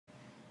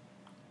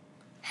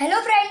Hello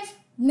friends,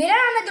 मेरा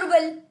नाम है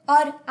ध्रुविल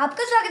और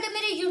आपका स्वागत है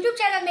मेरे यूट्यूब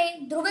चैनल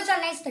में ध्रुविल्स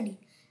ऑनलाइन स्टडी।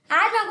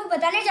 आज मैं आपको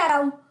बताने जा रहा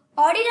हूँ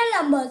ऑर्डिनल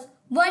नंबर्स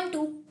 1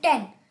 to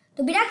 10।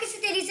 तो बिना किसी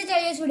देरी से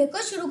चलिए इस वीडियो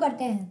को शुरू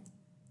करते हैं।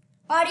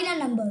 Ordinal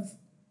numbers.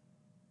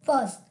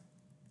 First,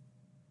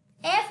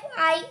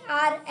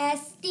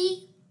 FIRST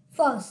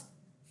first.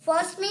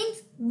 First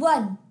means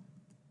 1।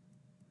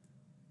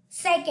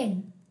 Second,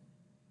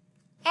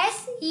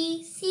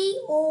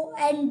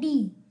 SECOND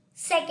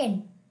second.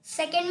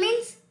 Second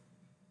means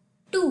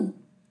 2.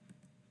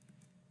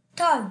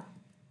 Third,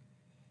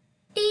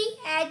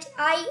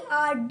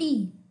 THIRD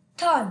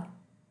third.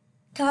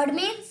 Third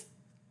means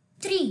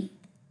 3.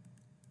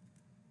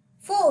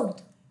 Fourth,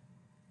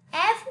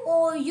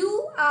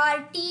 FOURTH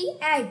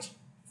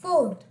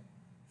fourth.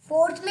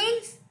 Fourth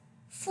means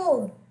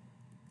 4.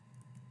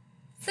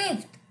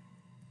 Fifth,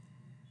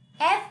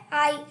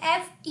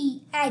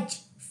 FIFTH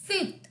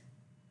fifth.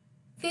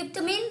 Fifth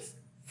means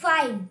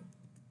 5.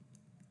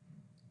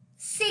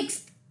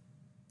 Sixth,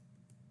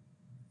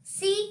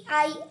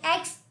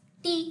 CIXTH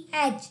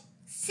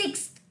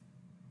sixth.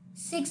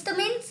 Sixth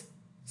means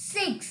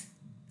 6.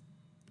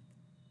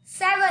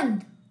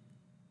 Seventh,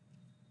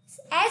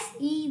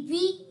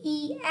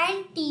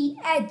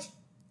 SEVENTH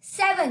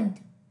seventh.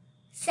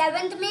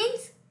 Seventh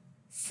means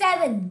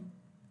 7.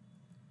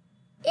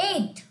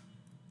 Eighth,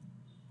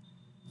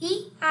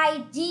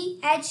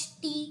 EIGHTH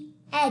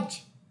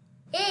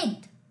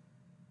eighth.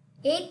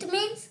 Eighth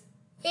means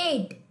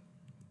 8.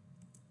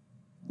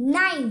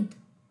 Ninth,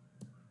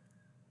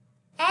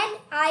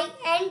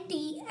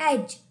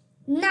 NINTH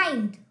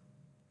ninth.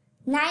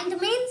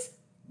 Ninth means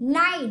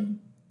 9.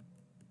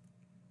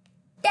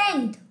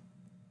 10th,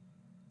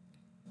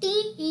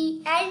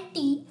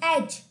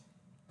 TENTH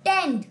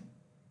tenth.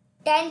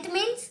 Tenth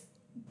means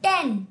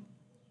 10.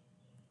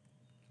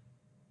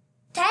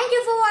 Thank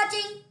you for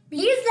watching.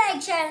 Please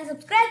like, share and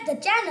subscribe the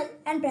channel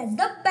and press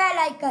the bell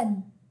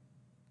icon.